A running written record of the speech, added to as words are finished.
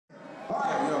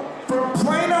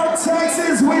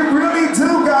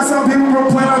got some people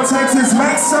from Plano, Texas.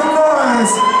 Make some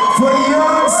noise for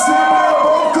young Simba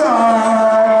Bongo.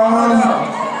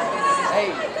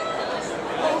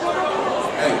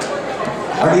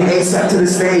 I need ASAP to the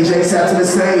stage, ASAP to the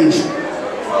stage.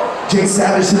 Jake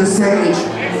Savage to the stage.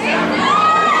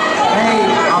 Hey,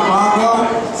 I'm Bongo.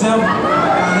 Simba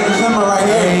right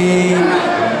here. Hey.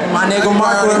 My nigga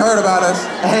Mark already heard about us.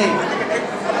 Hey.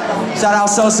 Shout out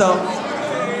So-So.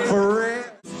 For real.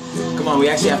 Come on, we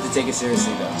actually have to take it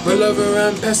seriously though. Pull over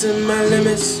around passing my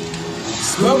limits.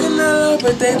 Smoking a lot,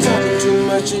 but they talking too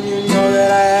much, and you know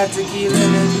that I have to keep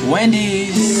living.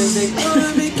 Wendy's. Niggas, they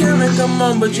gonna be coming, come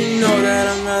on, but you know that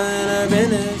I'm running a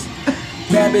business.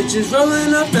 Bad bitches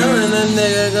rolling up, feeling a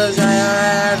nigga, cause I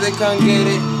have to come get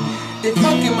it. They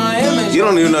fucking my image. You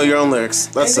don't even know your own lyrics.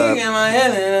 That's sad. They my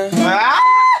head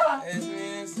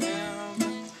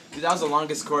Dude, that was the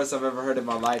longest chorus I've ever heard in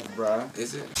my life, bro.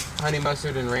 Is it? Honey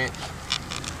mustard and ranch.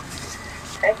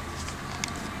 Okay.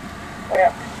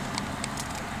 Yeah.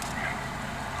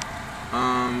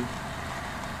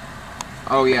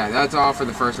 Oh yeah, that's all for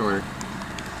the first order.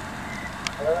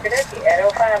 Look at this.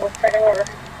 805 was second order.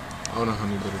 I want a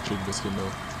honey butter chicken biscuit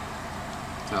milk.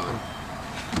 Tell her.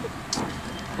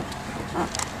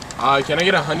 Can I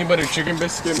get a honey butter chicken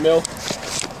biscuit milk?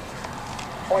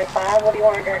 25. What do you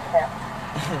want to drink now?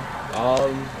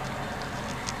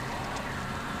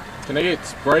 Can I get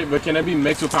Sprite, but can it be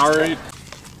mixed with Powerade?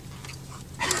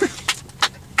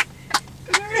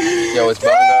 Yo, it's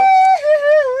Bongo.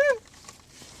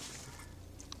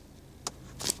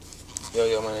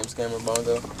 Yo, my name's Cameron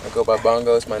Bongo. I go by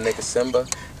Bongo. It's my nigga Simba.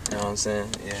 You know what I'm saying?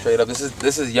 Yeah. Straight up, this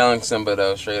is young Simba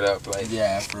though. Straight up, like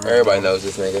yeah, for real. Everybody knows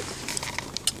this nigga.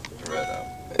 For real though.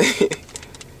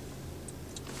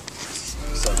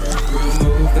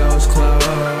 Remove those clothes.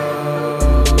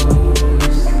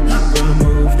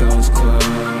 Remove those clothes.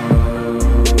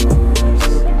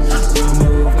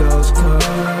 Remove those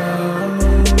clothes.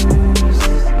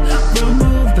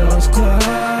 Remove those clothes.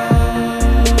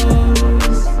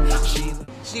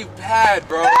 She bad,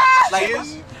 bro. Like,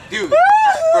 dude,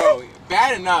 bro,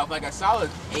 bad enough. Like a solid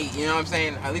 8. You know what I'm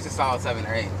saying? At least a solid 7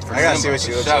 or 8. I gotta see what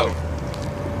you look like.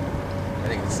 I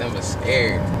think Simba's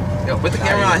scared. Yo, put the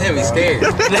camera on him, he's scared.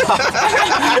 Y'all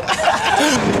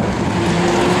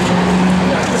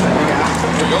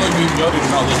do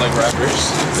not look like rappers.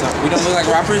 We don't look like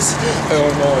rappers? Hell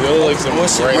no, y'all look like some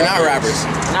We're not rappers.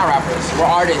 We're not rappers. We're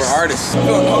artists. We're artists. I'm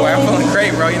feeling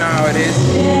great, bro. You know how it is.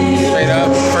 Straight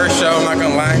up. First show, I'm not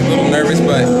gonna lie. A little nervous,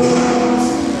 but I'm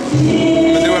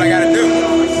gonna do what I gotta do.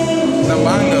 Some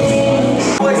Bongo.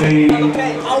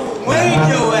 Okay, I'll wave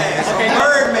your ass. Okay,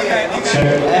 Birdman,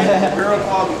 nigga. Girl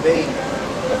called me baby.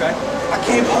 Okay. I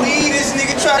can't believe this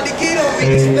nigga tried to get on me.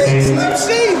 His face, Slim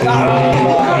Shady.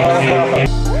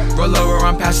 Roll over,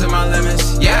 I'm passing my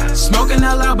limits. Yeah, smoking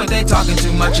out loud, but they talking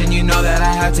too much, and you know that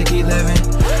I have to keep living.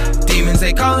 Demons,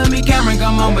 they calling me Cameron,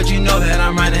 come on, but you know that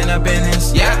I'm running a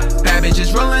business. Yeah, bad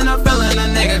bitches rolling up, feeling a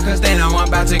nigga, cause they know I'm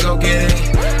about to go get it.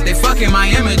 They fucking my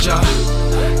image up.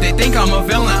 They think I'm a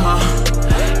villain, huh?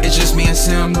 It's just me and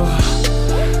Simba.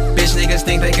 Bitch niggas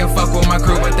think they can fuck with my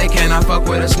crew, but they cannot fuck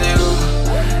with us now.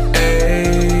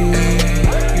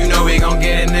 Ayy, you know we gon'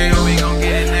 get in there, we gon'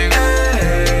 get in there.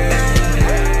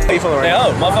 Hey, ho,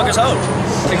 motherfuckers ho.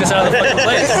 Take this out of the fucking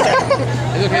place.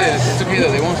 It's okay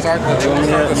though, they won't start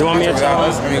the You want me to tell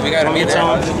us? I mean, we gotta be there.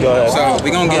 Go ahead. So we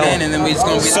gonna get in and then we just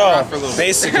gonna be there for a little bit.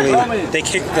 Basically, they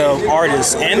kicked the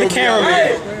artists and the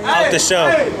cameraman out the show.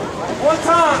 One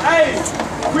time, hey,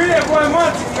 free that boy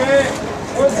Monty, man.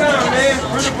 One time, man.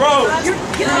 Free the bros.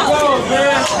 Free the bros,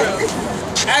 man.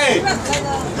 Hey,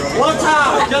 one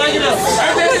time. Can I get a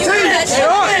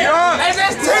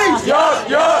SST?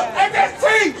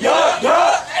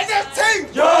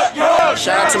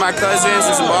 Shout out to my cousins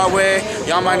in Zimbabwe.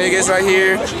 Y'all my niggas right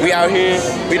here. We out here.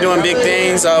 We doing big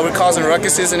things. We're causing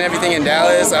ruckuses and everything in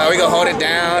Dallas. We gonna hold it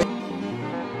down.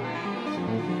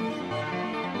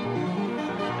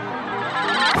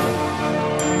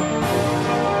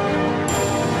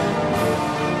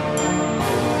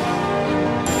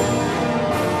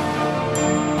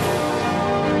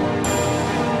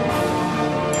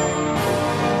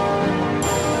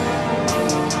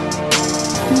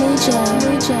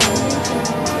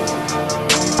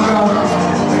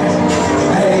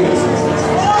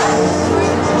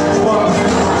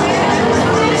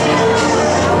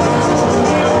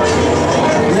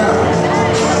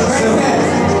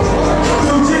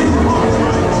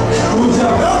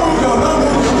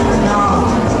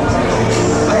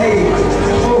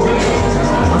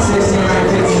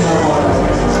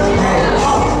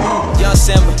 Young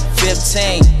Simba,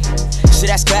 15. Shit,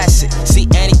 that's bad. classic. See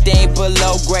anything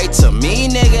below grade to me,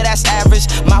 nigga, that's average.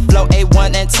 My flow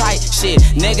A1 and tight. Shit,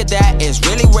 nigga, that is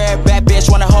really rare. Bad bitch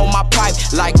wanna hold my pipe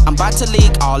like I'm about to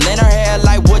leak all in her hair.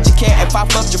 Like, would you care if I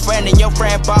fucked your friend and your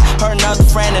friend bought her another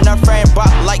friend and her friend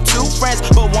bought like two friends,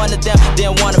 but one of them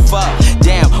didn't wanna fuck?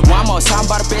 Damn, one more time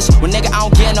about a bitch when nigga I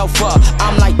don't get no fuck.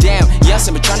 I'm like, damn, yes,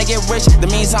 I'm trying to get rich.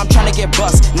 That means I'm trying to get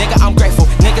bust. Nigga, I'm grateful.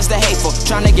 Niggas they hateful,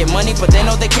 trying to get money, but they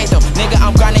know they can't though. Nigga,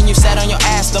 I'm grinding, you sat on your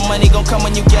ass. The money gon' come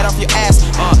when you get off your ass.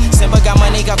 Simba got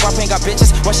money, got guap, ain't got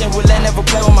bitches. Russian roulette, never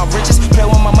play with my riches. Play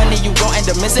with my money, you gon' end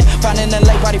up missing. Finding a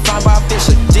lake body, found by a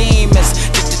fisher.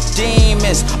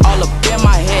 Demons, all up in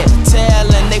my head.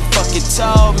 Telling they fucking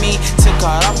told me to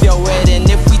cut off your head. And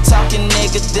if we talking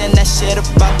nigga, then that shit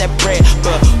about that bread.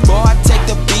 But boy, I take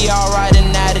the B alright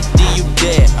and out of D, you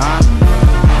dead,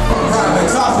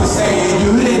 Private talk was saying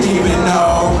you didn't even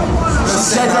know.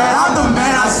 Said that I'm the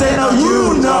man, I said no,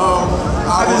 you know.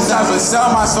 I just have to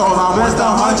sell my soul, I'm worth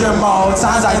 100 more.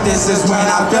 Times like this is when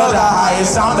I feel the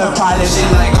highest. I'm the pilot,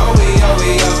 shit like oh we, oh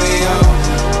we, oh we, oh.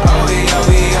 Oh we, oh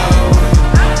we, oh.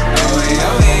 Oh we,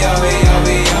 oh we, oh we, oh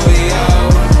we, oh we, oh.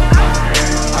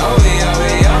 Oh we, oh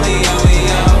we, oh we, oh we,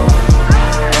 oh.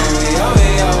 Oh we, oh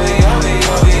we, oh we, oh we,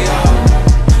 oh we,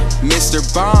 oh. Mr.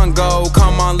 Bongo,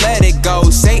 come on, let it go.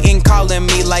 Satan calling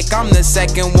me like I'm the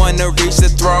second one to reach the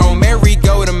throne. Mary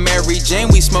go to Mary Jane,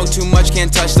 we smoke too much,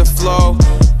 can't touch the flow.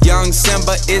 Young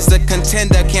Simba is the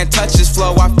contender, can't touch his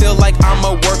flow. I feel like I'm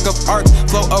a work of art,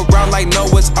 flow around like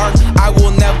Noah's Ark. I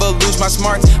will never lose my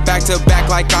smarts, back to back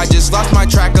like I just lost my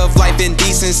track of life.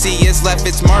 Indecency has left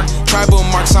its mark. Tribal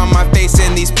marks on my face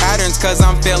in these patterns, cause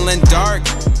I'm feeling dark.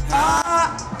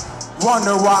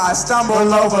 Wonder why I stumble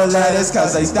over letters,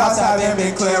 cause they thoughts haven't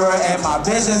been clearer and my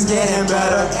vision's getting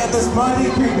better. And this money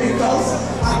creeping closer,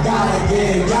 I gotta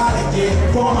get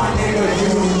for my nigga,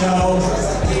 you know.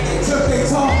 They took their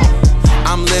talk.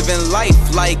 I'm living life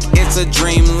like it's a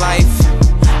dream life.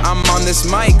 I'm on this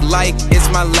mic like it's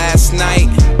my last night.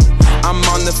 I'm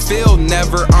on the field,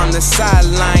 never on the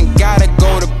sideline. Gotta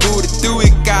go to Buddha, do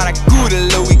it, gotta go to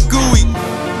Louis Gooey.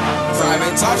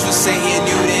 Private talks was saying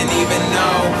you didn't even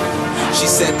know. She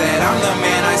said that I'm the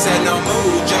man, I said no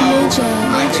mood, Joe.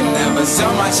 I can never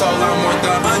sell my soul, I'm worth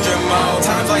 100 more.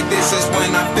 Times like this is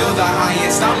when I feel the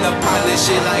highest. I'm the pilot,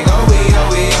 shit like oh we, oh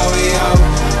we, oh we, oh.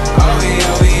 Oh we,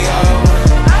 oh we, oh.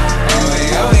 Oh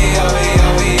we, oh we, oh we,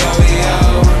 oh we, oh we,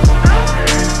 oh.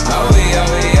 Oh we, oh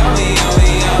we, oh we, oh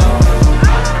we, oh.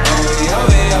 Oh we, oh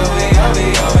we, oh we, oh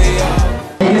we, oh we,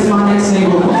 oh. This is my next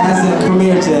single as a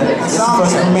premiere to it's the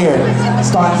first premiere.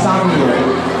 Starting song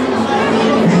here.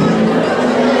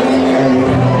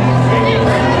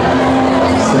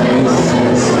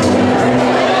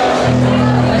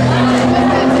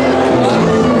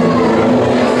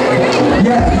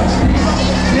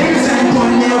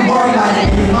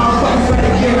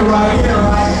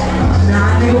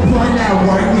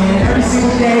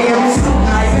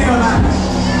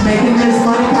 Making this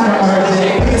money kinda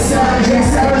urgent.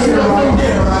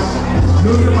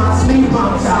 Look at my sleep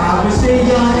on top. But still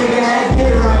young nigga had to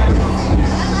get it right.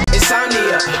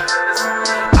 Insomnia,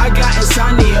 I got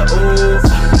insomnia, ooh.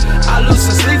 I lose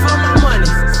some sleep on my money.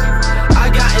 I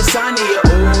got insomnia,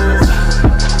 ooh.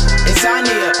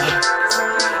 Insomnia,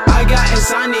 I got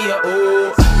insomnia,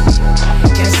 ooh.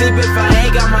 Can't sleep if I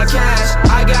ain't got my cash.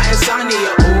 I got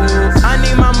insomnia, ooh. I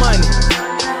need my money.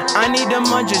 I need the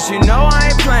munches, you know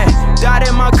I ain't playing. Died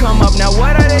in my come up, now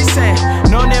what are they saying?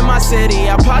 Known in my city,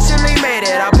 I partially made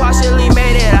it,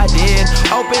 I did.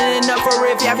 Opening up for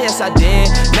Riff, yes I did.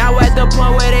 Now at the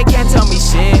point where they can't tell me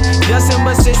shit. Justin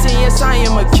but 16, yes I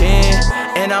am a kid.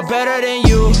 And I'm better than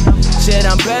you. Shit,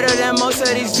 I'm better than most of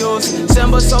these dudes.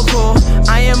 Simba so cool,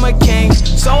 I am a king,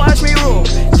 so watch me rule.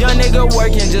 Young nigga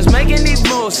working, just making these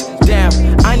moves. Damn,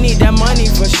 I need that money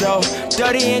for sure.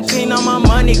 Dirty and clean, all my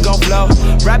money gon' flow.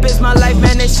 Rap is my life,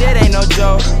 man, this shit ain't no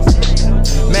joke.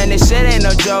 Man, this shit ain't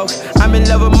no joke. I'm in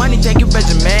love with money, thank you,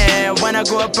 Benjamin. When I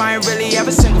grew up, I ain't really have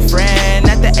a single friend.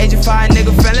 At the age of 5,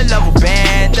 nigga fell in love with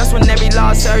band. That's when every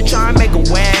loss hurt, try and make a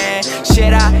win.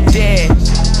 Shit, I did.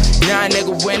 Now a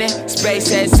nigga winning. Space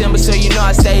head Simba, so you know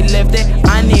I stay lifted.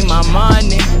 I need my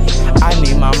money. I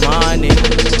need my money.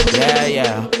 Yeah,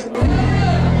 yeah.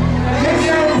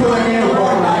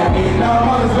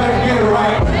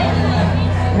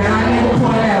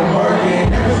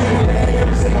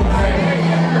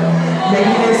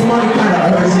 Making this money kinda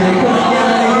urgent.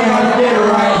 Get it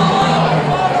right.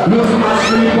 Losing my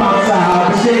sleep outside.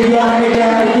 But shit, young nigga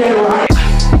had to get it right.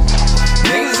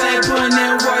 Niggas ain't putting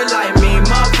in work like me.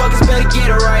 Motherfuckers better get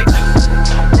it right.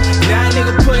 Now a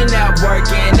nigga putting that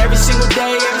work in every single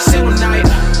day, every single night.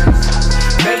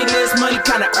 Making this money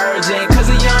kinda urgent.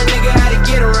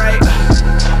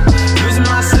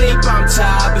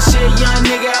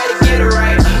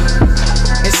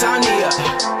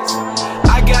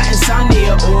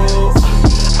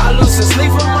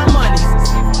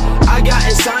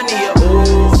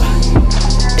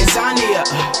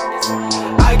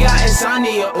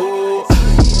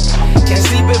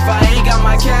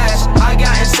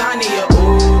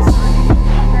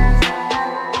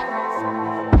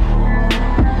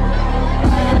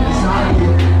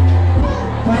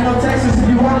 Plano, Texas, if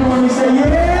you want one, you say yeah!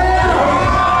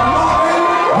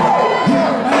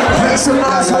 Make some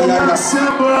noise for young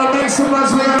Simba, make some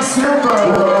noise for young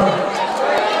Simba.